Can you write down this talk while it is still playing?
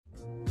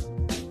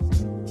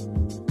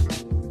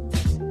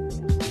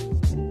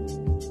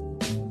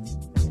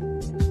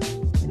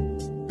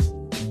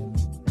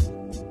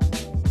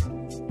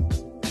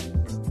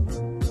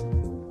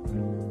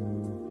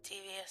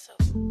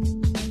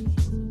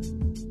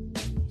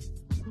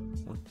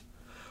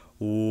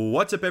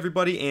What's up,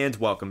 everybody, and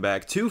welcome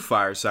back to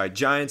Fireside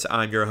Giants.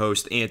 I'm your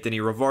host, Anthony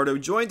Rivardo,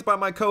 joined by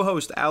my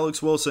co-host,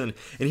 Alex Wilson.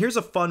 And here's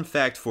a fun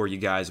fact for you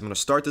guys. I'm going to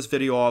start this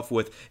video off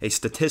with a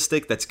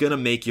statistic that's going to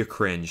make you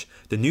cringe.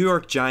 The New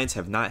York Giants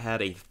have not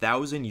had a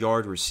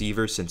 1,000-yard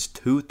receiver since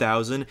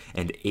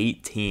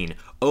 2018.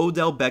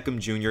 Odell Beckham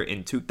Jr.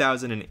 in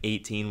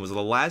 2018 was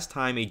the last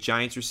time a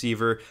Giants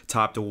receiver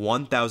topped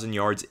 1,000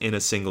 yards in a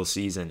single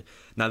season.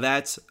 Now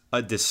that's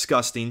a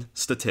disgusting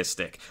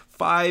statistic.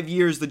 5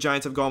 years the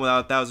Giants have gone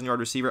without a 1,000-yard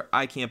receiver.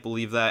 I can't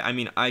believe that. I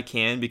mean, I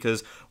can,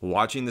 because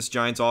watching this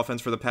Giants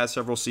offense for the past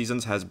several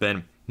seasons has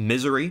been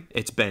misery.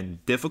 It's been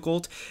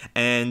difficult,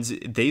 and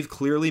they've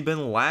clearly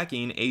been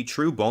lacking a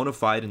true bona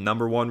fide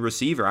number one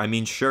receiver. I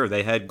mean, sure,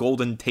 they had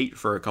Golden Tate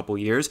for a couple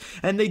years,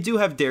 and they do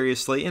have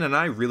Darius Slayton, and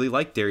I really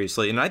like Darius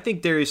Slayton. I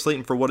think Darius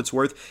Slayton, for what it's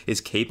worth, is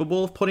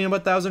capable of putting up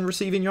 1,000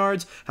 receiving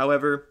yards.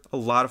 However, a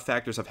lot of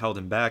factors have held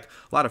him back.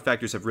 A lot of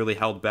factors have really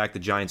held back the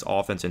Giants'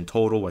 offense in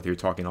total, whether you're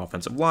talking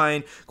offensive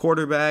line,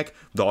 quarterback,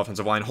 the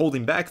offensive line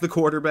holding back the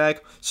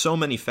quarterback. So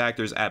many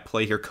factors at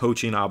play here.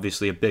 Coaching,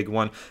 obviously, a big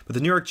one. But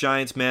the New York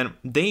Giants, man,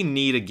 they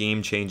need a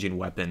game-changing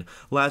weapon.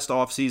 Last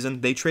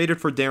offseason, they traded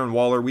for Darren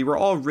Waller. We were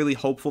all really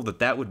hopeful that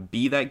that would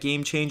be that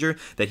game changer,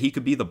 that he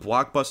could be the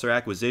blockbuster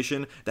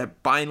acquisition that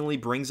finally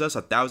brings us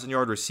a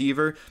 1,000-yard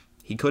receiver.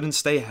 He couldn't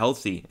stay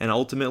healthy, and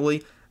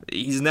ultimately,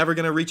 he's never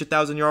going to reach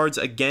 1,000 yards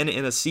again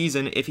in a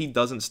season if he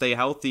doesn't stay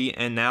healthy,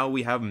 and now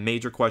we have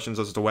major questions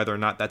as to whether or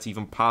not that's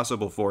even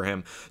possible for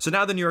him. So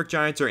now the New York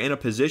Giants are in a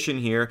position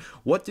here.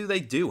 What do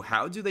they do?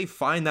 How do they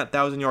find that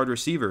 1,000-yard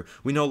receiver?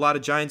 We know a lot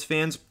of Giants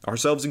fans,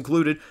 ourselves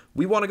included,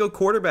 we want to go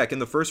quarterback in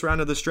the first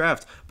round of this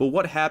draft. But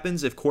what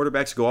happens if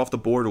quarterbacks go off the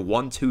board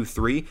 1, 2,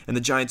 3, and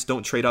the Giants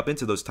don't trade up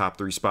into those top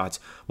 3 spots?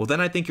 Well, then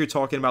I think you're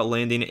talking about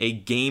landing a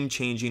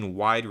game-changing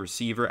wide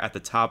receiver at the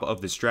top of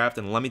this draft.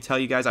 And let me tell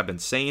you guys, I've been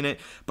saying it,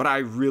 but I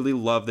really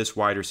love this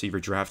wide receiver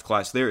draft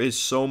class. There is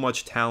so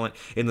much talent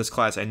in this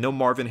class. I know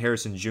Marvin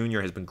Harrison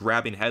Jr. has been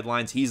grabbing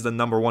headlines. He's the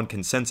number one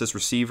consensus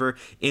receiver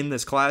in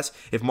this class.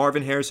 If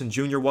Marvin Harrison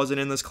Jr. wasn't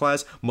in this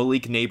class,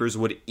 Malik Nabers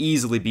would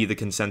easily be the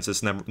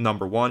consensus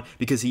number one,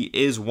 because he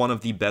is one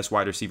of the best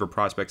wide receiver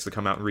prospects to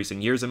come out in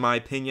recent years, in my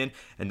opinion.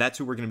 And that's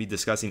who we're going to be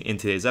discussing in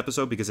today's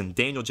episode, because in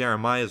Daniel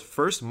Jeremiah's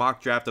first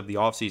mock draft of the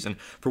offseason,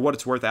 for what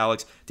it's worth,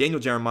 Alex, Daniel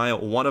Jeremiah,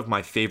 one of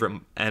my favorite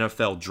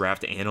NFL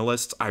draft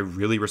analysts. I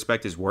really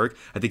respect his work.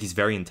 I think he's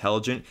very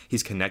intelligent.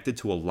 He's connected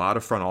to a lot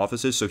of front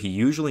offices, so he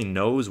usually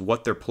knows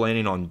what they're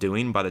planning on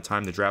doing by the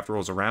time the draft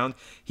rolls around.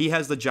 He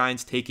has the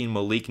Giants taking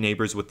Malik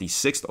Nabers with the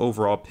 6th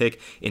overall pick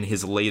in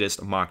his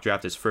latest mock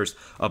draft, his first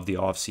of the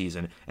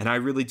offseason. And I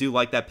really do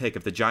like that pick.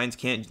 If the Giants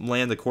can't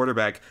land the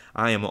quarterback,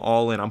 I am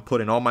all in. I'm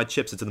putting all my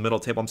chips into the middle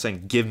table. I'm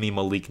saying, give me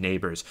Malik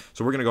Nabers.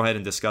 So we're going to go ahead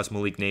and discuss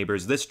Malik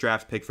Nabers, this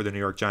draft pick for the New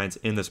York Giants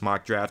in this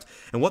mock draft,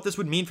 and what this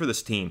would mean for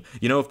this team.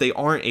 You know, if they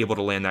aren't able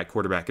to land that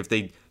quarterback, if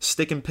they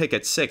stick and pick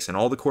at 6 and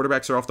all the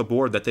quarterbacks are off the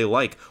board that they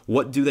like,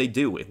 what do they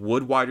do?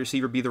 Would wide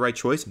receiver be the right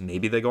choice?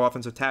 Maybe they go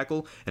offensive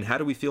tackle. And how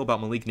do we feel about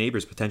Malik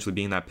Nabers potentially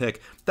being that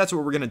pick? That's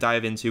what we're going to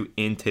dive into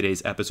in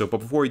today's episode. But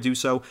before we do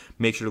so,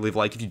 make sure to leave a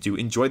like if you do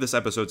enjoy this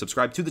episode.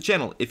 Subscribe to the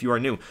channel if you are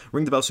new.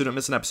 Ring the bell so you don't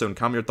miss an episode, and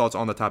comment your thoughts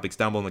on the topics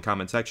down below in the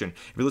comment section.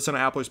 If you listen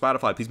on Apple or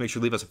Spotify, please make sure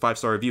to leave us a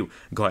 5-star review.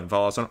 Go ahead and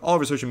follow us on all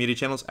of our social media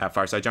channels at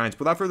Fireside Giants.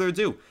 Without further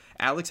ado,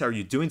 Alex, how are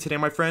you doing today,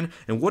 my friend?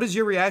 And what is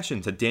your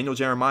reaction to Daniel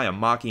Jeremiah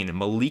mocking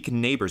Malik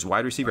Nabers,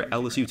 wide receiver at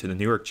LSU, to the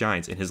New York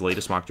Giants in his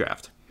latest mock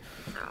draft?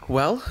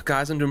 Well,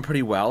 guys, I'm doing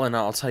pretty well, and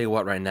I'll tell you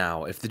what right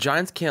now. If the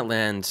Giants can't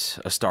land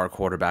a star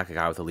quarterback, a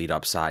guy with elite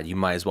upside, you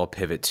might as well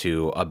pivot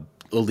to a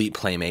elite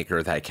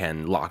playmaker that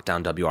can lock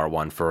down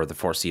WR1 for the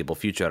foreseeable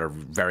future at a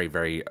very,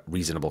 very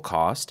reasonable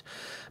cost.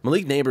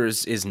 Malik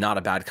Nabers is not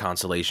a bad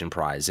consolation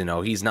prize. You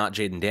know, he's not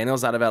Jaden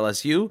Daniels out of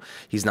LSU.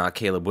 He's not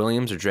Caleb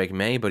Williams or Drake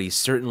May, but he's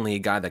certainly a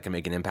guy that can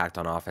make an impact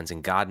on offense,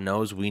 and God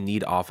knows we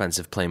need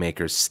offensive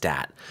playmakers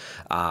stat.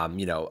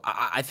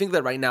 I think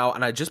that right now,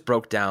 and I just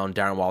broke down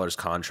Darren Waller's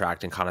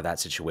contract and kind of that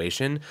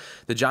situation.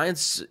 The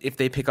Giants, if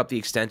they pick up the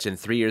extension,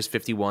 3 years,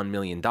 $51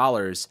 million,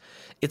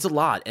 it's a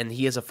lot, and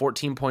he has a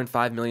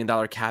 $14.5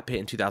 million cap hit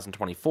in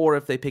 2024.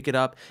 If they pick it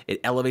up, it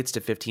elevates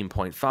to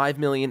 $15.5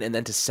 million and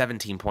then to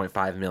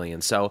 $17.5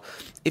 million. So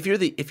if you're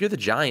the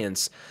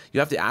Giants, you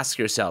have to ask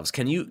yourselves,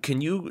 can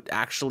you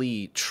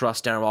actually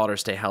trust Darren Waller to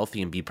stay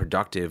healthy and be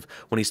productive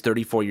when he's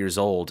 34 years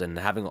old and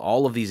having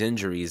all of these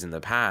injuries in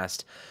the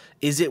past?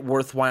 Is it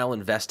worthwhile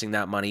investing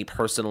that money?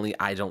 Personally,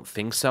 I don't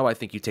think so. I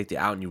think you take the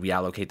out and you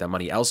reallocate that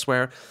money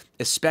elsewhere,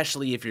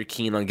 especially if you're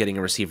keen on getting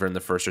a receiver in the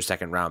first or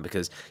second round,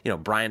 because,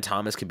 Brian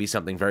Thomas could be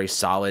something very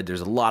solid.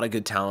 There's a lot of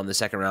good talent in the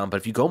second round, but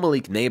if you go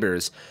Malik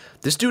Nabers,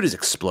 this dude is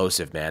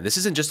explosive, man. This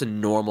isn't just a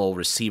normal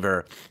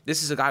receiver.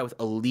 This is a guy with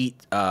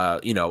elite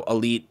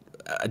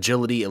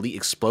agility, elite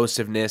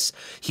explosiveness.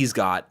 He's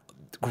got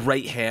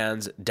great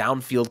hands,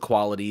 downfield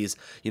qualities,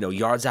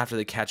 yards after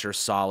the catch are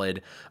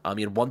solid.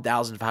 He had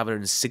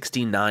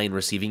 1,569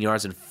 receiving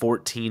yards and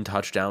 14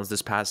 touchdowns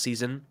this past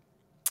season.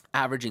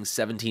 averaging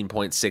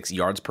 17.6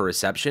 yards per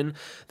reception.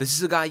 This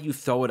is a guy you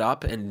throw it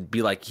up and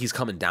be like, he's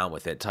coming down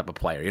with it type of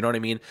player. You know what I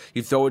mean?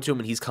 You throw it to him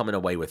and he's coming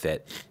away with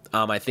it.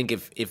 I think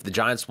if the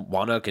Giants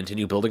want to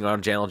continue building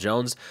on Daniel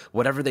Jones,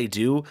 whatever they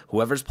do,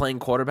 whoever's playing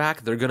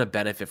quarterback, they're going to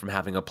benefit from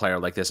having a player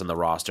like this on the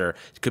roster.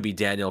 It could be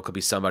Daniel, it could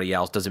be somebody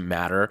else, doesn't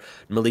matter.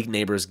 Malik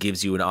Nabers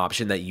gives you an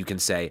option that you can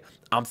say,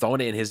 I'm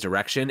throwing it in his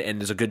direction, and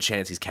there's a good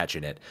chance he's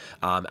catching it.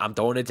 I'm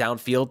throwing it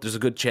downfield. There's a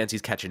good chance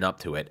he's catching up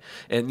to it.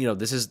 And,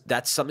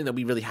 that's something that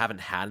we really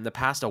haven't had in the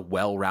past, a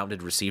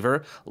well-rounded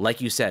receiver.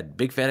 Like you said,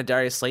 big fan of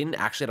Darius Slayton,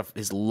 actually had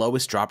his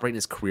lowest drop rate in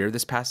his career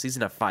this past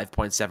season at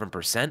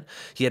 5.7%.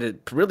 He had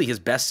really his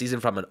best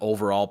season from an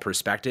overall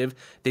perspective.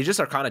 They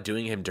just are kind of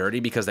doing him dirty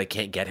because they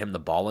can't get him the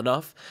ball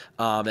enough.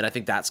 And I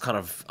think that's kind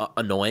of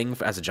annoying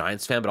as a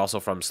Giants fan, but also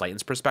from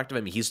Slayton's perspective.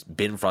 I mean, he's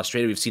been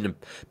frustrated. We've seen him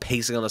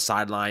pacing on the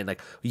sideline,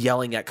 like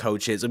yelling at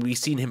coaches, and we've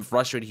seen him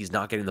frustrated he's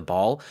not getting the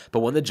ball.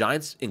 But when the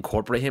Giants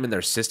incorporate him in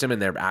their system and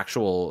their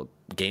actual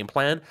game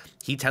plan,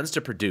 he tends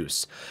to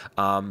produce.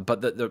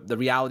 But the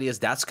reality is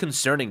that's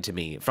concerning to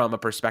me from a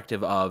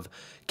perspective of,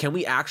 can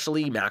we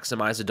actually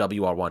maximize the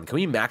WR1? Can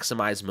we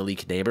maximize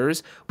Malik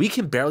Nabers? We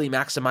can barely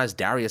maximize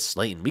Darius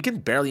Slayton. We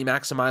can barely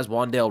maximize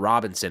Wan'Dale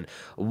Robinson.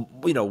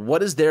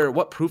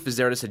 What proof is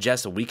there to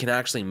suggest that we can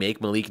actually make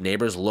Malik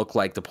Nabers look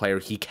like the player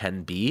he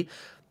can be?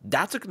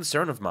 That's a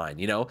concern of mine,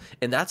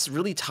 and that's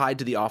really tied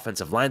to the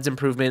offensive line's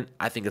improvement.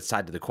 I think it's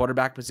tied to the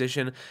quarterback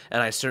position,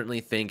 and I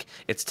certainly think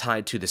it's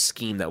tied to the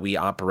scheme that we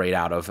operate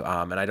out of.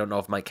 And I don't know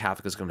if Mike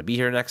Kafka is going to be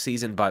here next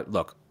season, but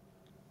look,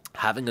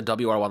 having a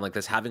WR1 like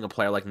this, having a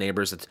player like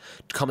Nabers that's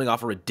coming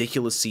off a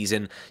ridiculous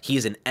season, he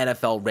is an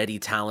NFL-ready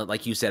talent.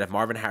 Like you said, if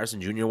Marvin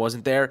Harrison Jr.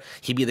 wasn't there,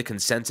 he'd be the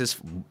consensus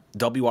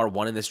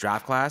WR1 in this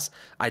draft class.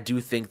 I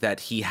do think that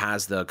he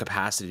has the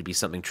capacity to be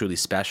something truly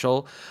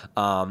special.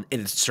 And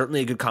it's certainly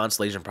a good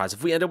consolation prize.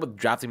 If we end up with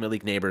drafting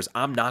Malik Nabers,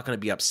 I'm not going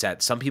to be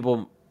upset. Some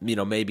people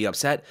may be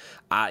upset.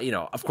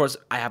 Of course,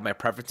 I have my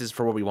preferences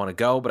for where we want to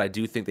go, but I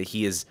do think that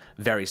he is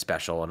very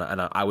special,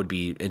 and I would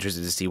be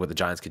interested to see what the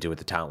Giants could do with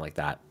a talent like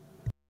that.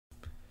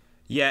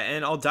 Yeah,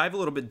 and I'll dive a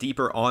little bit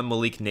deeper on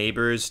Malik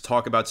Nabers,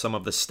 talk about some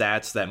of the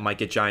stats that might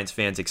get Giants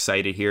fans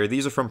excited here.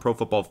 These are from Pro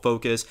Football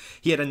Focus.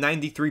 He had a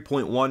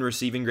 93.1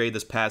 receiving grade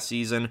this past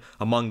season,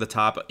 among the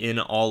top in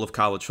all of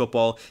college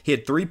football. He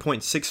had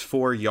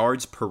 3.64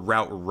 yards per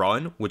route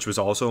run, which was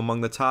also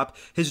among the top.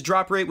 His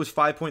drop rate was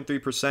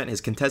 5.3%. His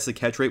contested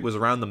catch rate was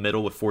around the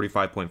middle with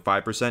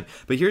 45.5%.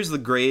 But here's the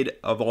grade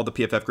of all the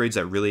PFF grades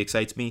that really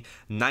excites me.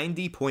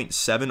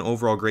 90.7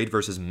 overall grade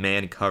versus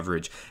man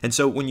coverage. And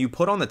so when you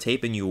put on the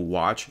tape and you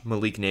watch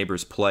Malik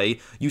Nabers play,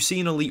 you see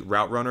an elite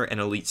route runner and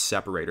elite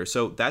separator.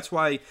 So that's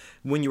why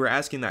when you were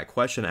asking that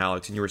question,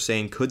 Alex, and you were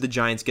saying, could the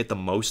Giants get the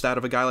most out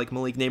of a guy like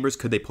Malik Nabers?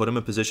 Could they put him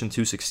in position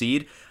to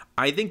succeed?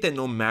 I think that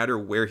no matter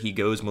where he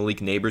goes, Malik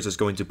Nabers is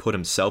going to put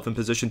himself in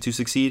position to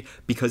succeed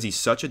because he's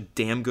such a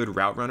damn good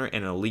route runner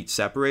and an elite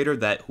separator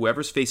that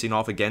whoever's facing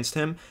off against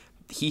him,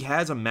 he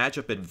has a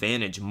matchup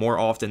advantage more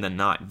often than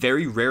not.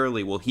 Very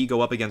rarely will he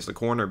go up against a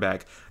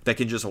cornerback that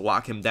can just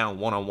lock him down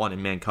one-on-one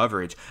in man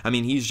coverage. I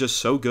mean, he's just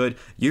so good.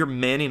 You're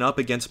manning up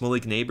against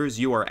Malik Nabers,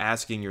 you are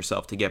asking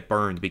yourself to get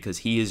burned because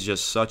he is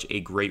just such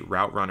a great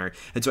route runner.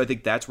 And so I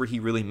think that's where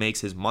he really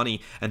makes his money,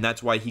 and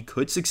that's why he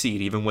could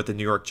succeed even with the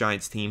New York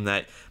Giants team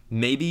that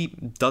maybe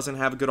doesn't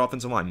have a good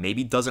offensive line,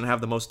 maybe doesn't have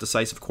the most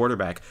decisive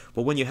quarterback.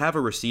 But when you have a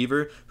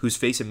receiver who's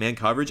facing man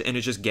coverage and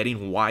is just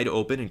getting wide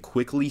open and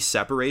quickly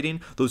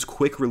separating, those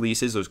quick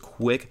releases, those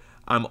quick,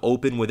 I'm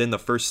open within the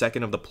first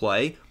second of the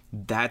play,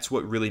 that's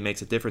what really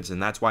makes a difference,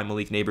 and that's why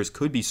Malik Nabers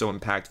could be so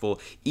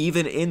impactful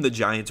even in the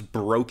Giants'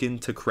 broken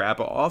to crap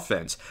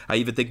offense. I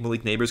even think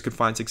Malik Nabers could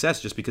find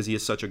success just because he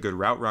is such a good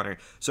route runner.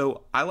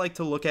 So I like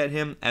to look at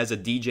him as a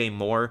DJ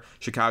Moore,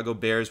 Chicago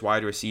Bears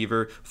wide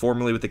receiver,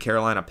 formerly with the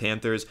Carolina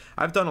Panthers.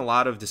 I've done a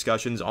lot of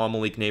discussions on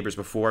Malik Nabers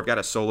before. I've got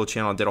a solo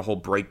channel, I did a whole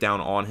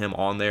breakdown on him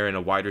on there in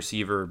a wide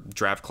receiver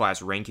draft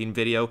class ranking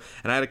video,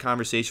 and I had a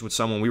conversation with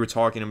someone. We were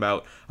talking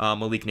about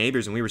Malik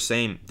Nabers, and we were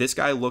saying this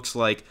guy looks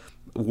like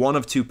one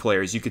of two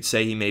players. You could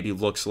say he maybe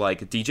looks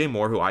like DJ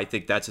Moore, who I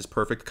think that's his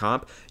perfect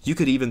comp. You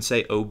could even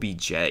say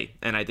OBJ,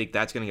 and I think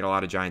that's going to get a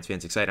lot of Giants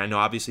fans excited. I know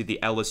obviously the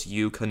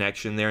LSU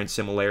connection there and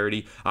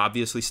similarity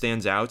obviously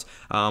stands out,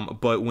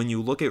 but when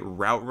you look at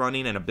route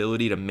running and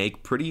ability to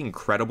make pretty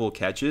incredible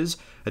catches,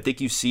 I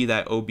think you see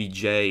that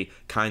OBJ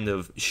kind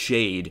of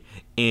shade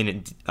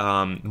in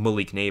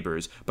Malik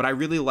Nabers. But I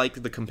really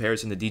like the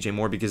comparison to DJ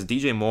Moore because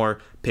DJ Moore,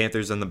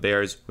 Panthers and the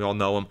Bears, we all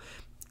know him,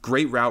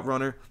 great route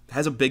runner,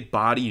 has a big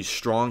body, he's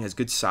strong, has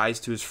good size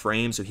to his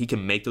frame, so he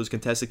can make those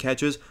contested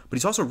catches, but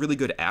he's also really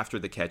good after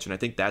the catch, and I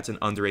think that's an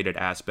underrated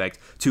aspect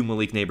to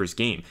Malik Nabers'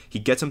 game. He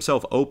gets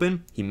himself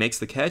open, he makes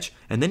the catch,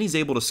 and then he's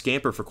able to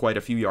scamper for quite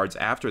a few yards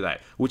after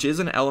that, which is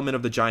an element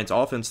of the Giants'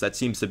 offense that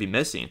seems to be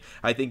missing.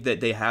 I think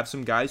that they have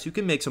some guys who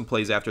can make some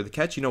plays after the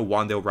catch.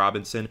 Wan'Dale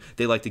Robinson,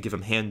 they like to give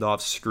him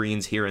handoffs,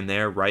 screens here and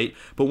there, right?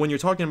 But when you're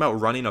talking about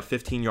running a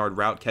 15-yard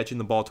route, catching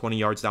the ball 20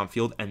 yards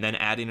downfield, and then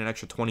adding an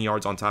extra 20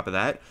 yards on top of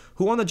that, that.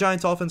 Who on the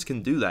Giants offense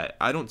can do that?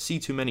 I don't see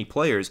too many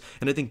players,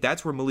 and I think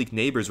that's where Malik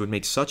Nabers would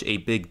make such a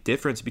big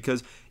difference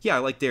because, yeah, I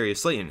like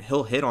Darius Slayton.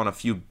 He'll hit on a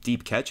few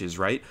deep catches,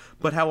 right?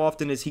 But how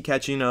often is he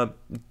catching a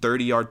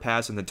 30-yard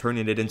pass and then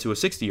turning it into a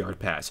 60-yard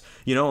pass?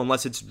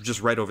 Unless it's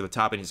just right over the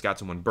top and he's got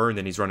someone burned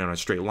and he's running on a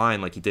straight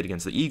line like he did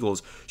against the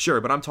Eagles.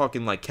 Sure, but I'm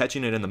talking like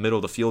catching it in the middle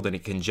of the field in a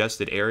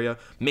congested area,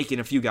 making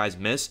a few guys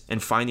miss,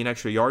 and finding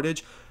extra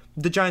yardage.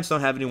 The Giants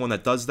don't have anyone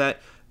that does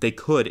that. They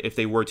could if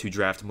they were to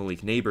draft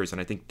Malik Nabers, and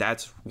I think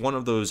that's one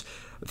of those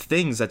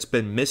things that's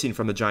been missing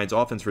from the Giants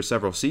offense for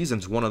several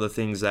seasons. One of the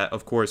things that,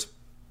 of course,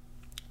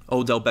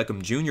 Odell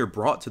Beckham Jr.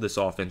 brought to this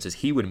offense is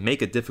he would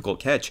make a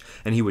difficult catch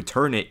and he would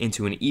turn it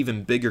into an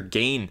even bigger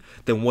gain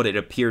than what it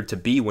appeared to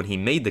be when he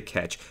made the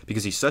catch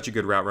because he's such a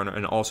good route runner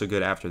and also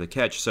good after the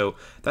catch. So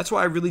that's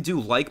why I really do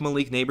like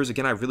Malik Nabers.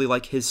 Again, I really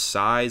like his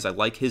size. I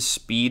like his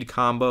speed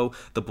combo,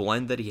 the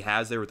blend that he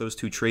has there with those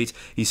two traits.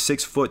 He's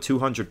 6 foot,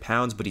 200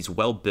 pounds, but he's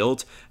well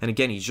built. And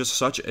again, he's just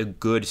such a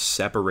good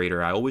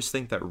separator. I always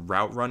think that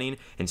route running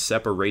and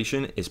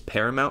separation is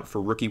paramount for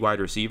rookie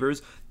wide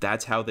receivers.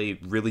 That's how they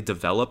really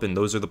develop, and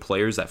those are the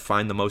players that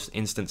find the most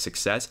instant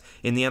success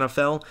in the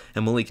NFL.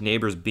 And Malik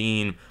Nabers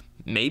being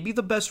maybe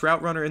the best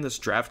route runner in this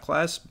draft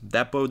class,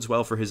 that bodes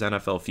well for his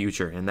NFL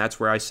future. And that's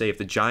where I say if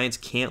the Giants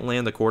can't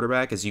land the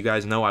quarterback, as you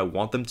guys know I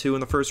want them to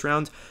in the first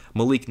round,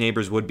 Malik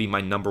Nabers would be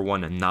my number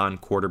one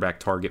non-quarterback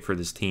target for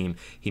this team.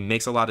 He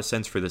makes a lot of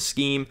sense for the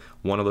scheme,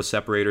 one of those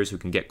separators who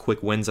can get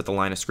quick wins at the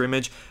line of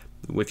scrimmage.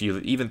 If you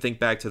even think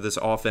back to this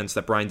offense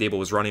that Brian Daboll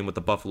was running with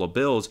the Buffalo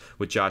Bills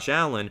with Josh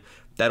Allen,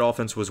 that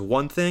offense was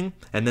one thing,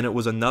 and then it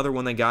was another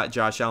when they got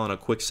Josh Allen a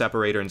quick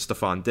separator in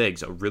Stephon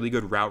Diggs, a really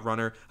good route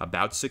runner,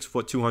 about 6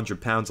 foot, 200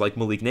 pounds like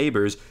Malik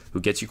Nabers, who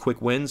gets you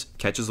quick wins,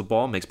 catches the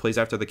ball, makes plays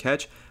after the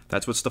catch.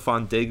 That's what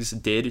Stephon Diggs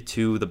did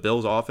to the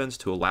Bills offense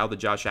to allow the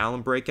Josh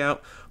Allen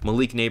breakout.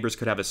 Malik Nabers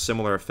could have a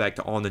similar effect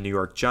on the New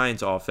York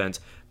Giants offense,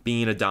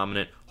 being a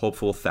dominant,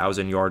 hopeful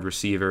 1,000-yard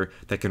receiver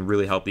that can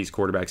really help these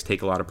quarterbacks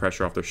take a lot of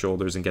pressure off their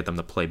shoulders and get them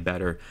to play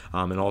better,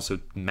 and also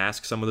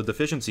mask some of the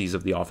deficiencies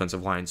of the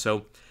offensive line.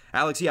 So,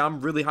 Alex, yeah,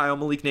 I'm really high on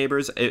Malik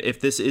Nabers. If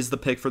this is the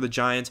pick for the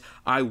Giants,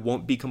 I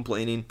won't be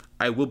complaining.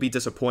 I will be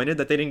disappointed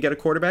that they didn't get a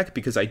quarterback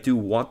because I do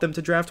want them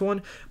to draft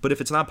one. But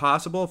if it's not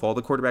possible, if all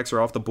the quarterbacks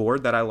are off the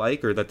board that I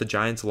like or that the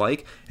Giants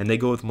like, and they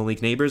go with Malik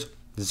Nabers,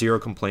 zero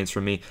complaints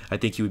from me. I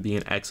think he would be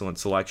an excellent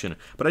selection.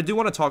 But I do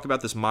want to talk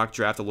about this mock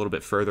draft a little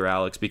bit further,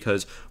 Alex,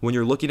 because when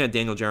you're looking at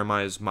Daniel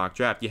Jeremiah's mock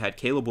draft, you had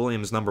Caleb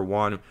Williams number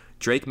 1,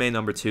 Drake May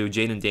number 2,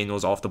 Jaden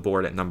Daniels off the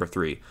board at number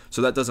 3.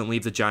 So that doesn't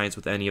leave the Giants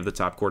with any of the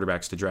top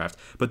quarterbacks to draft.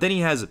 But then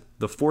he has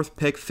the 4th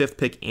pick, 5th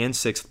pick, and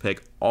 6th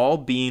pick all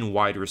being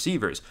wide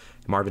receivers.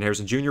 Marvin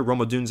Harrison Jr., Rome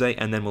Odunze,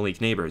 and then Malik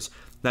Nabers.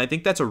 Now, I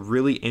think that's a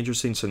really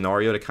interesting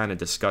scenario to kind of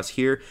discuss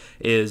here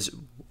is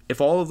if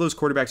all of those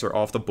quarterbacks are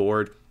off the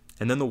board,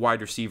 and then the wide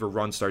receiver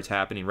run starts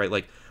happening, right?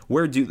 Like,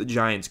 where do the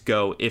Giants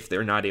go if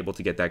they're not able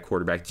to get that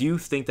quarterback? Do you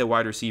think that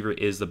wide receiver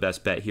is the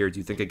best bet here?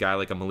 Do you think a guy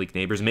like a Malik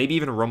Nabers, maybe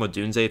even a Rome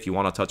Odunze, if you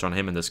want to touch on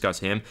him and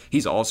discuss him?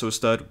 He's also a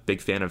stud, big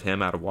fan of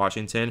him out of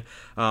Washington.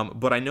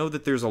 But I know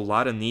that there's a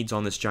lot of needs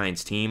on this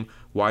Giants team,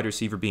 wide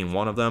receiver being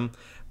one of them.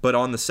 But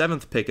on the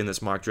 7th pick in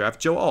this mock draft,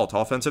 Joe Alt,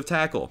 offensive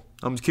tackle.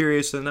 I'm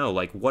curious to know,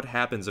 like, what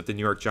happens if the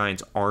New York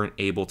Giants aren't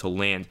able to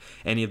land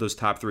any of those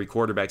top 3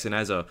 quarterbacks? And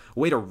as a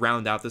way to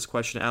round out this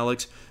question,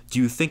 Alex, do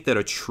you think that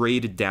a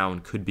trade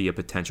down could be a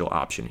potential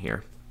option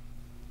here?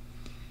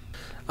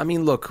 I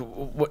mean, look,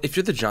 if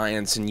you're the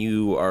Giants and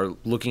you are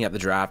looking at the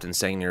draft and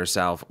saying to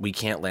yourself, we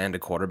can't land a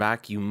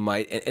quarterback, you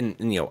might, and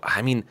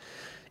I mean,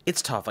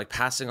 it's tough. Like,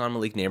 passing on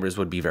Malik Nabers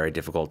would be very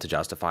difficult to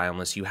justify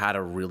unless you had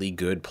a really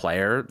good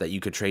player that you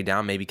could trade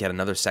down, maybe get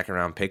another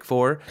second-round pick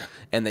for,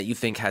 and that you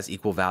think has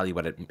equal value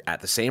at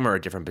the same or a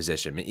different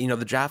position.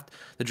 The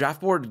draft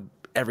board,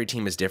 every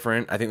team is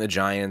different. I think the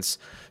Giants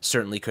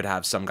certainly could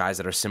have some guys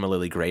that are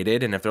similarly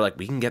graded, and if they're like,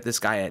 we can get this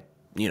guy at,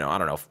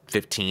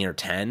 15 or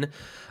 10,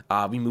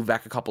 we move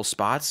back a couple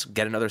spots,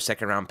 get another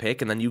second-round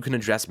pick, and then you can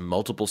address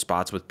multiple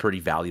spots with pretty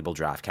valuable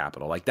draft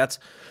capital. Like, that's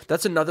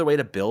another way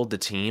to build the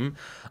team.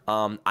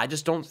 I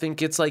just don't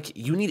think it's like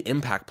you need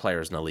impact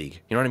players in the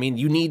league. You know what I mean?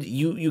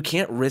 You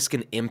can't risk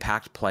an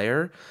impact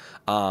player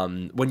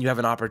when you have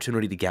an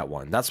opportunity to get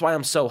one. That's why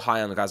I'm so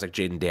high on the guys like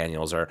Jaden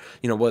Daniels or,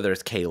 whether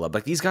it's Caleb.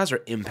 Like, these guys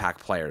are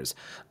impact players,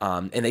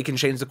 and they can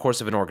change the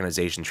course of an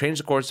organization, change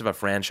the course of a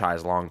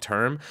franchise long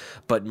term.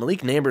 But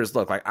Malik Nabers,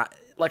 look,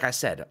 like I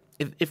said,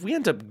 if we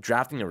end up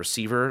drafting a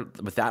receiver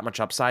with that much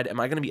upside, am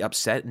I going to be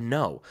upset?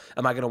 No.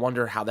 Am I going to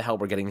wonder how the hell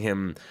we're getting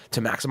him to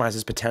maximize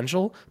his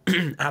potential?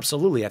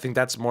 Absolutely. I think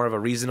that's more of a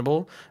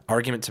reasonable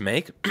argument to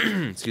make.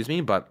 Excuse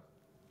me, but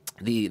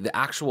the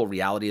actual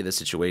reality of the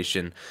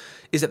situation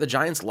is that the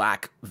Giants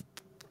lack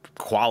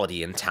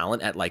quality and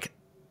talent at like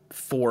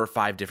 4 or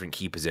 5 different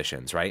key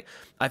positions, right?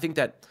 I think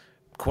that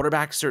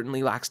quarterback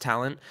certainly lacks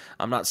talent.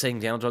 I'm not saying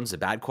Daniel Jones is a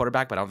bad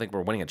quarterback, but I don't think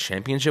we're winning a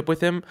championship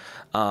with him.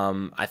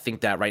 I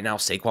think that right now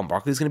Saquon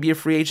Barkley is going to be a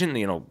free agent.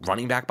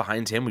 Running back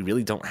behind him, we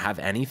really don't have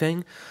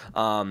anything.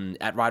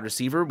 At wide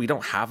receiver, we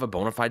don't have a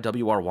bona fide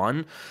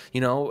WR1.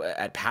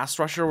 At pass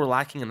rusher, we're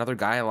lacking another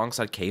guy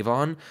alongside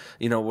Kayvon.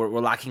 We're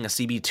lacking a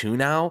CB2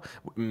 now.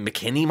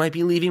 McKinney might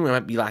be leaving. We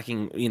might be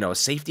lacking,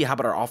 safety. How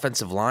about our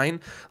offensive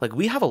line? Like,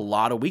 we have a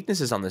lot of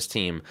weaknesses on this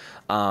team.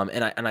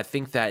 And I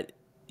think that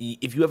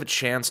if you have a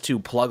chance to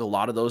plug a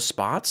lot of those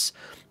spots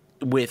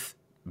with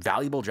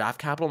valuable draft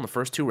capital in the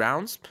first 2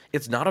 rounds,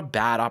 it's not a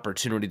bad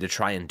opportunity to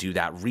try and do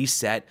that.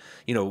 Reset,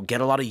 get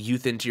a lot of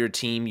youth into your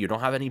team. You don't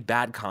have any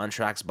bad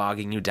contracts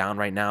bogging you down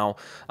right now,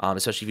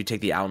 especially if you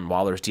take the Allen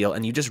Waller's deal,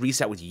 and you just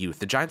reset with youth.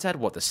 The Giants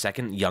had, the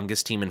second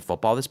youngest team in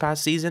football this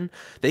past season?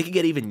 They could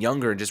get even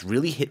younger and just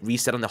really hit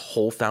reset on the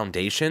whole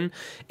foundation,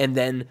 and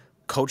then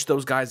coach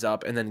those guys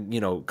up, and then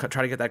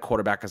try to get that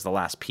quarterback as the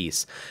last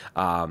piece.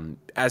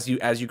 As you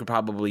could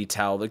probably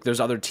tell, like, there's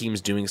other teams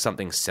doing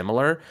something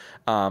similar.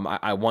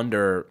 I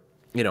wonder,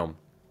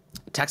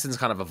 Texans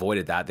kind of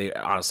avoided that. They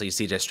honestly,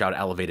 CJ Stroud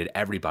elevated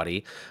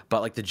everybody,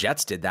 but like the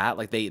Jets did that.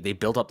 Like they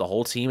built up the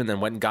whole team and then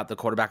went and got the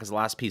quarterback as the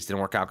last piece. Didn't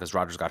work out because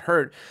Rodgers got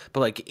hurt. But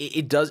like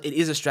it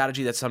is a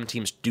strategy that some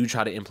teams do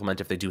try to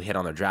implement if they do hit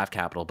on their draft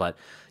capital. But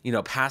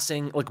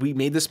passing, like, we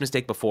made this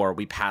mistake before.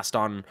 We passed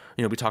on,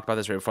 we talked about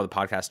this right before the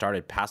podcast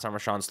started. Passed on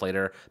Rashawn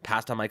Slater,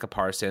 passed on Micah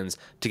Parsons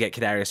to get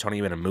Kadarius Toney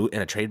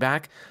in a trade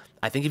back.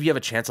 I think if you have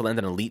a chance to land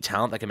an elite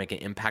talent that can make an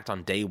impact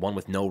on day one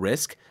with no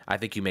risk, I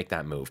think you make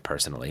that move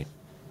personally.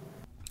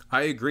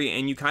 I agree,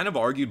 and you kind of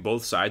argued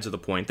both sides of the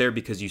point there,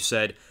 because you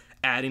said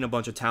adding a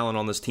bunch of talent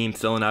on this team,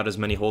 filling out as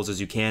many holes as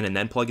you can, and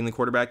then plugging the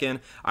quarterback in.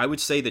 I would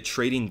say that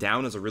trading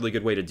down is a really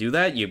good way to do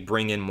that. You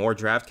bring in more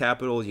draft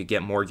capital, you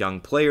get more young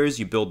players,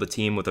 you build the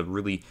team with a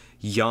really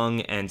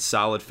young and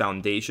solid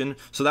foundation.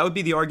 So that would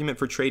be the argument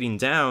for trading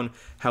down.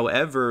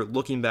 However,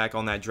 looking back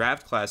on that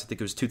draft class, I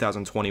think it was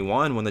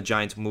 2021 when the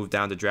Giants moved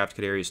down to draft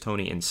Kadarius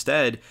Toney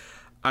instead.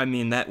 I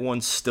mean, that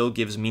one still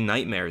gives me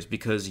nightmares,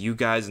 because you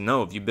guys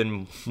know, if you've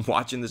been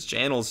watching this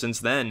channel since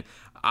then,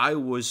 I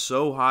was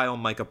so high on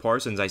Micah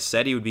Parsons. I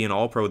said he would be an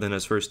All-Pro within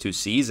his first 2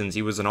 seasons.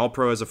 He was an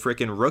All-Pro as a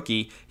freaking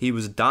rookie. He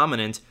was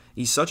dominant.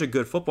 He's such a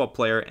good football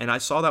player, and I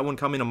saw that one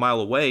coming a mile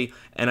away,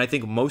 and I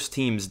think most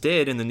teams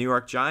did, and the New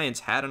York Giants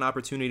had an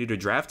opportunity to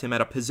draft him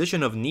at a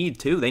position of need,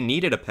 too. They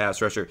needed a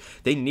pass rusher.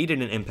 They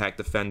needed an impact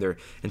defender.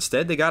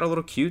 Instead, they got a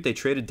little cute. They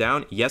traded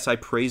down. Yes, I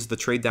praised the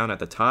trade down at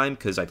the time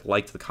because I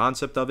liked the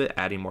concept of it,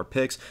 adding more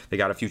picks. They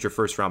got a future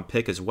first-round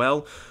pick as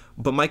well.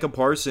 But Micah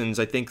Parsons,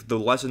 I think the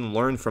lesson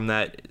learned from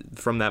that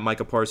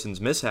Micah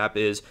Parsons mishap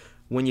is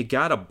when you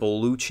got a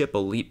blue-chip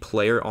elite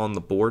player on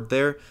the board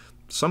there,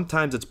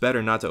 sometimes it's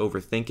better not to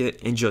overthink it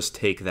and just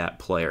take that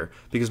player,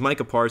 because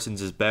Micah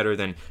Parsons is better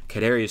than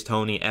Kadarius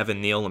Toney,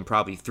 Evan Neal, and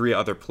probably 3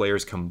 other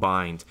players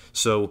combined.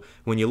 So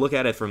when you look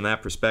at it from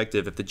that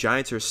perspective, if the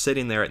Giants are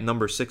sitting there at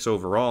number 6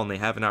 overall and they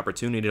have an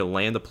opportunity to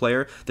land a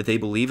player that they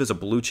believe is a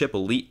blue chip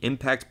elite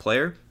impact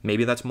player,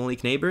 maybe that's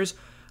Malik Nabers,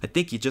 I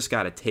think you just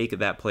got to take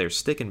that player,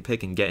 stick and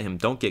pick and get him.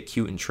 Don't get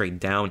cute and trade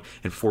down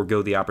and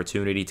forego the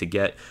opportunity to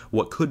get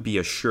what could be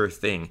a sure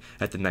thing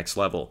at the next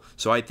level.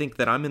 So I think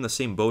that I'm in the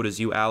same boat as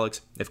you,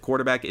 Alex. If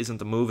quarterback isn't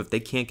the move, if they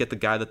can't get the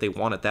guy that they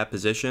want at that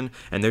position,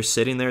 and they're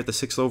sitting there at the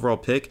 6th overall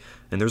pick,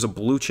 and there's a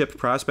blue chip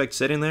prospect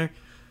sitting there,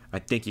 I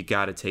think you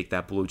got to take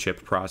that blue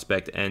chip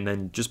prospect and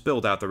then just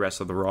build out the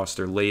rest of the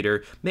roster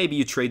later. Maybe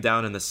you trade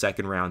down in the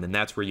 2nd round, and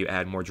that's where you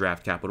add more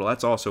draft capital.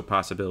 That's also a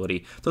possibility.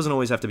 It doesn't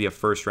always have to be a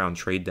 1st round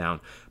trade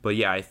down. But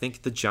yeah, I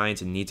think the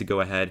Giants need to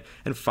go ahead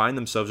and find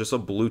themselves just a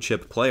blue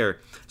chip player.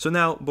 So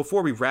now,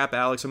 before we wrap,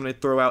 Alex, I'm going to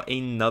throw out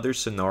another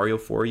scenario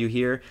for you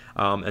here.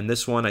 And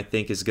this one I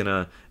think is going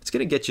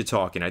to get you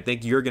talking. I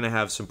think you're going to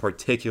have some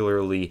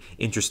particularly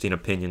interesting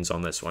opinions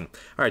on this one.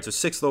 All right, so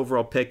 6th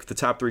overall pick. The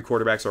top 3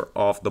 quarterbacks are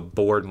off the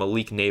board.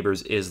 Malik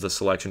Nabers is the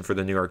selection for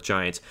the New York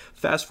Giants.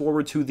 Fast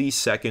forward to the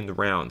 2nd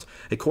round.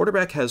 A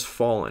quarterback has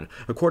fallen.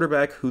 A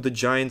quarterback who the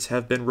Giants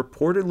have been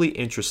reportedly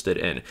interested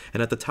in.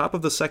 And at the top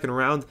of the 2nd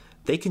round,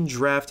 they can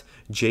draft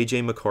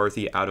J.J.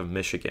 McCarthy out of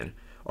Michigan.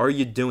 Are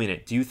you doing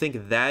it? Do you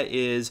think that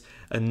is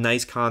a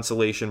nice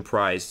consolation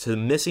prize to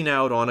missing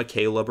out on a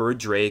Caleb or a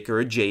Drake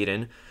or a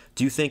Jaden?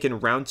 Do you think in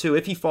round 2,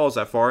 if he falls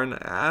that far, and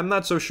I'm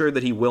not so sure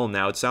that he will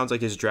now, it sounds like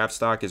his draft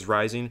stock is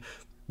rising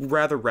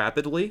rather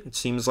rapidly. It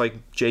seems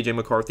like J.J.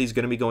 McCarthy is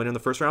going to be going in the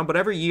 1st round, but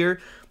every year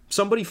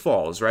somebody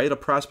falls, right? A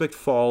prospect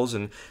falls,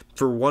 and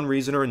for one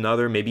reason or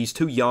another, maybe he's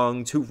too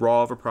young, too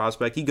raw of a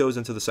prospect, he goes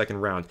into the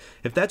 2nd round.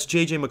 If that's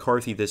J.J.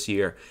 McCarthy this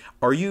year,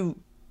 are you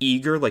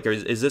eager? Like,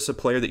 is this a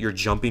player that you're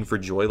jumping for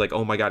joy? Like,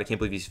 oh my God, I can't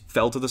believe he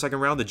fell to the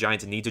 2nd round. The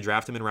Giants need to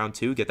draft him in round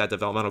 2, get that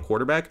developmental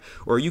quarterback.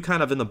 Or are you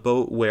kind of in the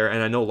boat where,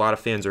 and I know a lot of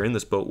fans are in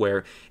this boat,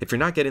 where if you're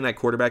not getting that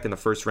quarterback in the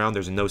 1st round,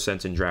 there's no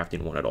sense in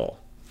drafting one at all?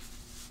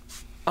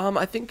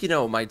 I think,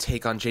 my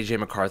take on JJ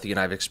McCarthy, and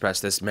I've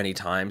expressed this many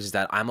times, is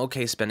that I'm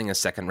okay spending a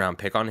second round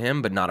pick on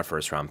him, but not a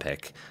first round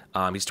pick.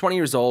 He's 20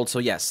 years old, so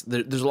yes,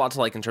 there's a lot to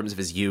like in terms of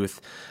his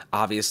youth.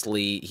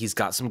 Obviously, he's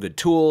got some good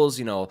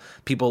tools.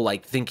 People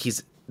think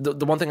he's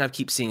the one thing I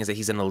keep seeing is that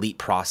he's an elite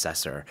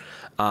processor.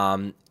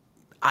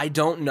 I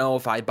don't know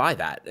if I buy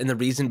that. And the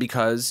reason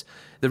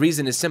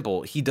is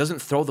simple. He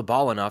doesn't throw the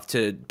ball enough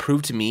to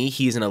prove to me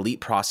he's an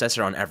elite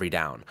processor on every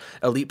down,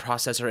 elite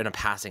processor in a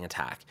passing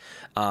attack.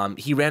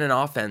 He ran an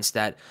offense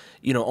that,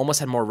 almost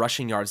had more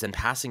rushing yards than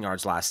passing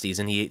yards last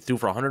season. He threw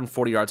for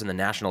 140 yards in the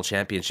national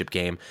championship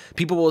game.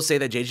 People will say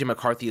that JJ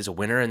McCarthy is a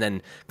winner and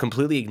then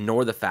completely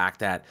ignore the fact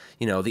that,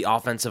 the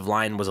offensive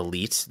line was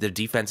elite. The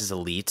defense is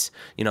elite.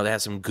 They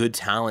have some good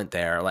talent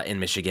there in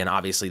Michigan.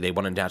 Obviously, they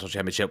won a national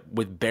championship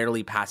with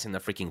barely passing the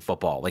freaking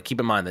football. Keep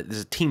in mind that this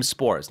is a team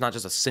sport. It's not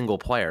just a single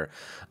player.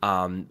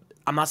 I'm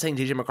not saying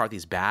JJ McCarthy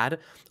is bad.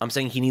 I'm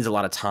saying he needs a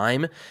lot of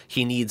time.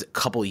 He needs a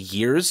couple of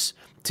years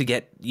to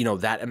get,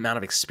 that amount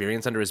of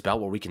experience under his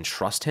belt where we can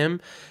trust him.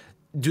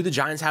 Do the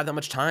Giants have that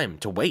much time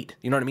to wait?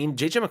 You know what I mean?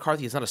 JJ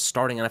McCarthy is not a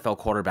starting NFL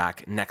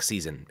quarterback next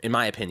season, in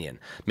my opinion.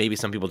 Maybe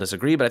some people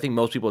disagree, but I think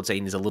most people would say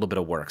he needs a little bit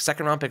of work.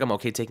 Second round pick, I'm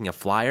okay taking a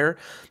flyer.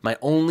 My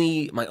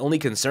only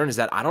concern is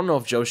that I don't know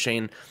if Joe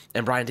Schoen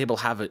and Brian Daboll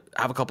have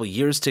a couple of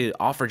years to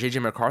offer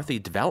JJ McCarthy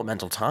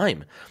developmental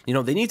time.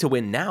 They need to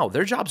win now.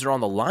 Their jobs are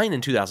on the line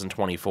in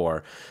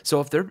 2024.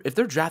 So if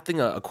they're drafting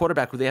a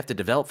quarterback who they have to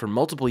develop for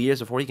multiple years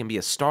before he can be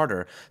a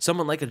starter,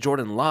 someone like a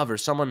Jordan Love or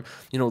someone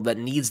that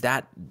needs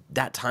that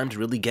time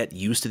to really get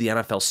used to the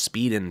NFL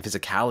speed and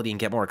physicality and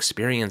get more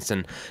experience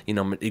and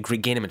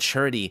gain a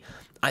maturity,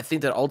 I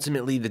think that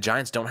ultimately the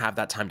Giants don't have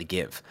that time to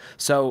give.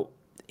 So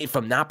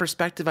from that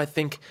perspective, I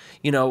think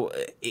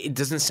it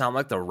doesn't sound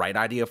like the right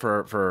idea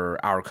for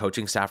our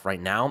coaching staff right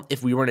now.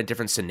 If we were in a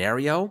different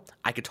scenario,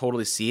 I could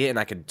totally see it and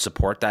I could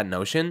support that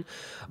notion,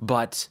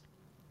 but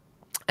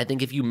I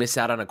think if you miss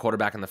out on a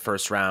quarterback in the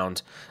first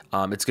round,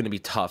 it's going to be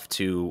tough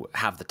to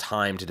have the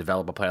time to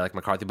develop a player like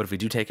McCarthy. But if we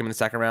do take him in the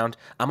second round,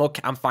 I'm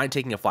okay. I'm fine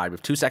taking a flyer.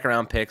 With 2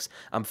 second-round picks,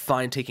 I'm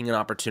fine taking an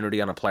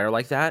opportunity on a player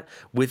like that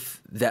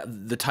with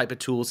the type of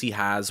tools he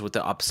has with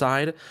the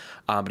upside.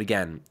 But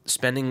again,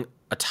 spending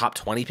a top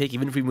 20 pick,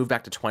 even if we move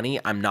back to 20,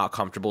 I'm not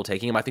comfortable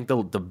taking him. I think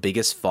the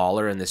biggest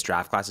faller in this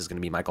draft class is going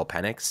to be Michael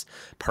Penix.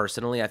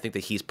 Personally, I think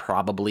that he's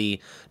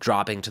probably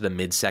dropping to the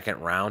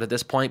mid-second round at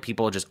this point.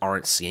 People just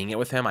aren't seeing it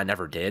with him. I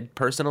never did,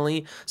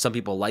 personally. Some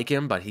people like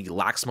him, but he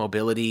lacks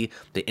mobility.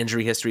 The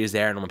injury history is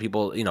there, and when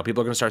people are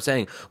going to start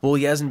saying, well,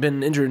 he hasn't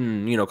been injured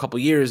in, a couple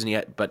years, and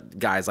yet, but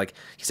guys,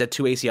 he said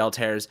 2 ACL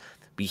tears.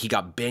 He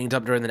got banged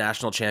up during the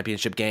national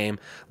championship game.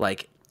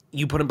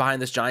 You put him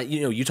behind this Giant,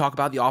 you talk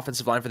about the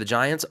offensive line for the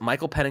Giants,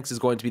 Michael Penix is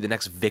going to be the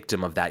next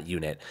victim of that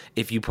unit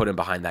if you put him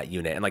behind that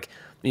unit. And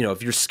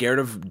if you're scared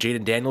of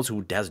Jaden Daniels,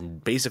 who has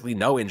basically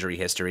no injury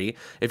history,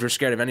 if you're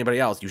scared of anybody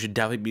else, you should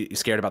definitely be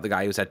scared about the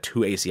guy who's had 2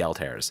 ACL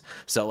tears.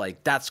 So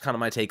that's kind of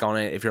my take on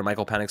it. If you're a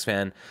Michael Penix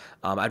fan,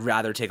 I'd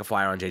rather take a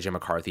flyer on JJ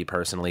McCarthy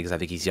personally, because I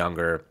think he's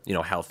younger,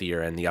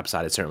 healthier, and the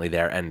upside is certainly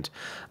there. And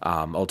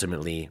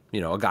ultimately,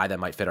 a guy that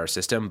might fit our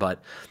system. But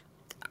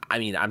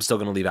I'm still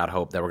going to leave out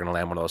hope that we're going to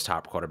land one of those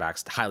top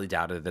quarterbacks. Highly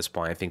doubted at this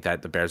point. I think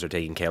that the Bears are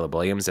taking Caleb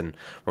Williams, and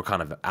we're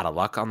kind of out of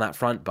luck on that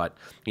front. But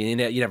you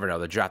never know.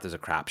 The draft is a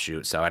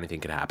crapshoot, so anything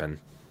could happen.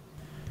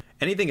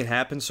 Anything can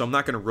happen, so I'm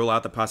not going to rule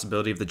out the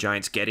possibility of the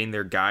Giants getting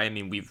their guy.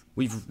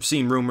 We've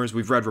seen rumors,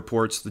 we've read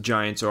reports. The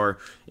Giants are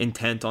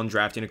intent on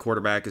drafting a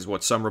quarterback, is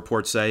what some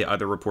reports say.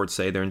 Other reports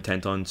say they're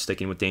intent on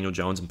sticking with Daniel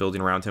Jones and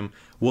building around him.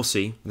 We'll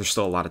see. There's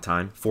still a lot of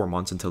time, 4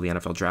 months until the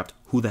NFL draft.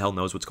 Who the hell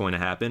knows what's going to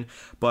happen?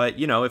 But,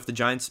 if the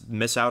Giants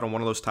miss out on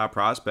one of those top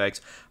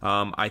prospects,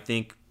 I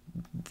think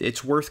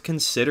it's worth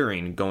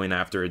considering going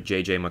after a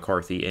JJ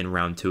McCarthy in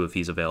round 2 if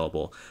he's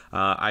available.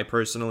 I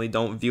personally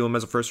don't view him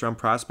as a first-round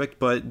prospect,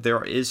 but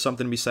there is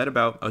something to be said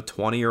about a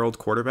 20-year-old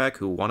quarterback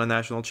who won a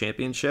national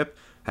championship,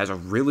 has a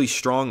really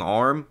strong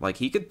arm.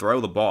 He could throw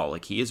the ball.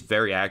 He is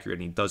very accurate,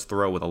 and he does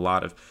throw with a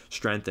lot of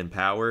strength and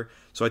power.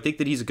 So I think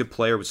that he's a good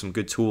player with some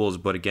good tools,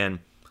 but again,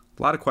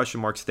 a lot of question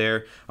marks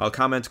there. I'll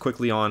comment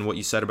quickly on what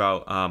you said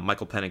about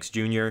Michael Penix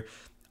Jr.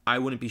 I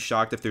wouldn't be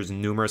shocked if there's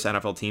numerous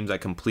NFL teams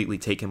that completely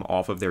take him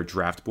off of their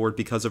draft board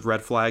because of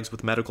red flags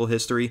with medical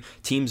history.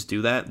 Teams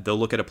do that. They'll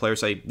look at a player and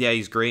say, yeah,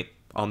 he's great.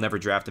 I'll never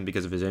draft him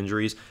because of his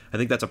injuries. I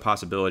think that's a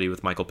possibility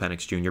with Michael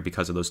Penix Jr.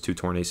 because of those 2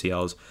 torn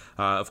ACLs.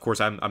 Of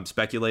course, I'm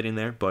speculating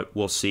there, but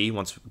we'll see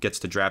once it gets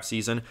to draft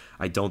season.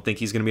 I don't think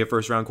he's going to be a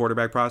first-round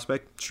quarterback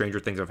prospect. Stranger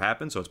things have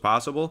happened, so it's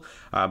possible.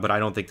 But I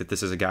don't think that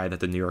this is a guy that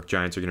the New York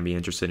Giants are going to be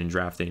interested in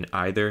drafting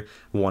either.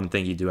 One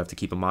thing you do have to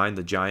keep in mind,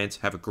 the Giants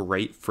have a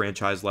great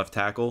franchise left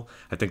tackle.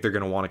 I think they're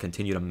going to want to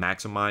continue to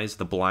maximize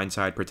the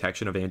blindside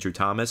protection of Andrew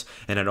Thomas,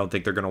 and I don't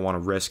think they're going to want to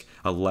risk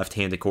a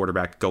left-handed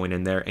quarterback going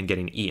in there and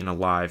getting eaten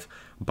alive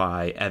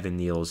by Evan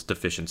Neal's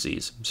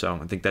deficiencies. So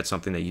I think that's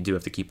something that you do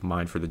have to keep in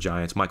mind for the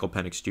Giants. Michael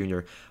Penix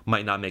Jr.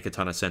 might not make a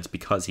ton of sense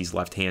because he's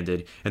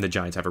left-handed and the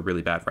Giants have a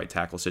really bad right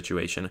tackle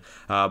situation.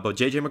 But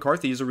JJ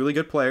McCarthy is a really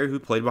good player who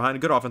played behind a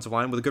good offensive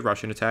line with a good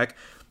rushing attack.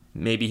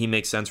 Maybe he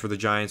makes sense for the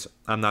Giants.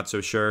 I'm not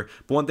so sure.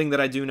 But one thing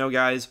that I do know,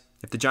 guys,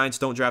 if the Giants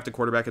don't draft a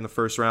quarterback in the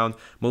first round,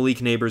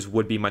 Malik Neighbors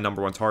would be my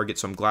number one target.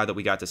 So I'm glad that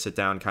we got to sit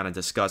down and kind of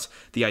discuss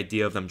the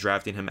idea of them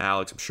drafting him,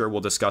 Alex. I'm sure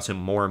we'll discuss him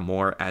more and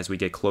more as we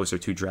get closer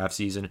to draft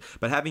season.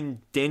 But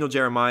having Daniel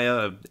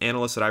Jeremiah, an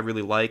analyst that I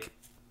really like,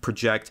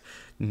 project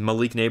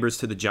Malik Neighbors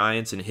to the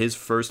Giants in his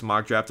first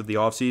mock draft of the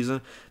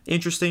offseason,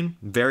 interesting,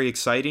 very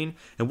exciting,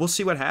 and we'll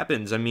see what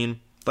happens. I mean,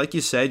 like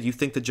you said, you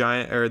think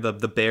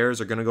the Bears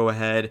are going to go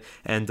ahead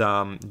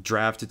and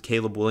draft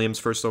Caleb Williams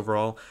first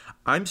overall.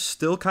 I'm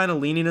still kind of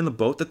leaning in the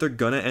boat that they're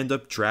going to end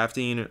up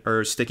drafting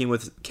or sticking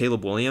with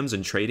Caleb Williams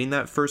and trading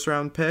that first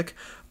round pick,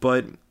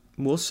 but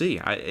we'll see.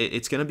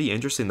 It's going to be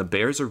interesting. The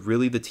Bears are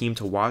really the team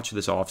to watch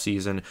this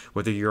offseason,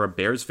 whether you're a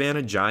Bears fan,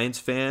 a Giants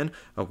fan,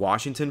 a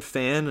Washington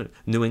fan, a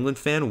New England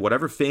fan,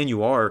 whatever fan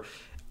you are.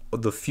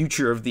 The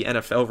future of the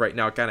NFL right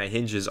now kind of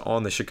hinges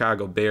on the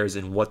Chicago Bears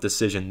and what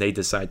decision they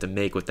decide to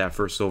make with that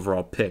first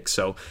overall pick.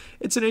 So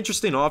it's an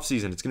interesting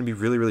offseason. It's going to be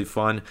really, really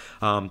fun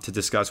to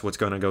discuss what's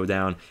going to go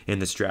down in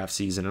this draft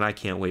season, and I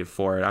can't wait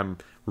for it. I'm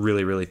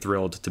really, really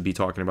thrilled to be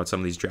talking about some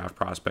of these draft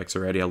prospects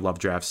already. I love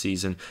draft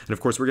season. And of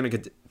course, we're going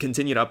to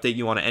continue to update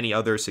you on any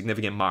other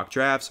significant mock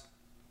drafts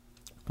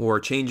or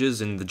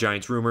changes in the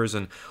Giants rumors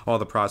and all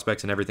the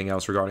prospects and everything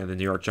else regarding the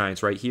New York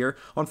Giants right here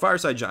on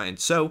Fireside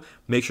Giants. So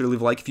make sure to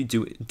leave a like if you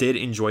did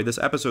enjoy this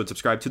episode.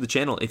 Subscribe to the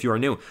channel if you are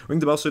new. Ring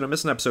the bell so you don't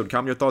miss an episode.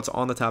 Comment your thoughts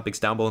on the topics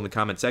down below in the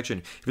comment section.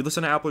 If you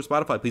listen to Apple or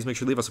Spotify, please make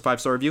sure to leave us a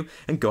 5-star review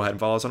and go ahead and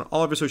follow us on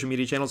all of our social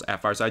media channels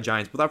at Fireside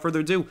Giants. Without further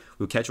ado,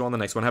 we'll catch you on the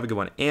next one. Have a good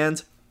one,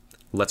 and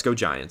let's go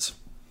Giants.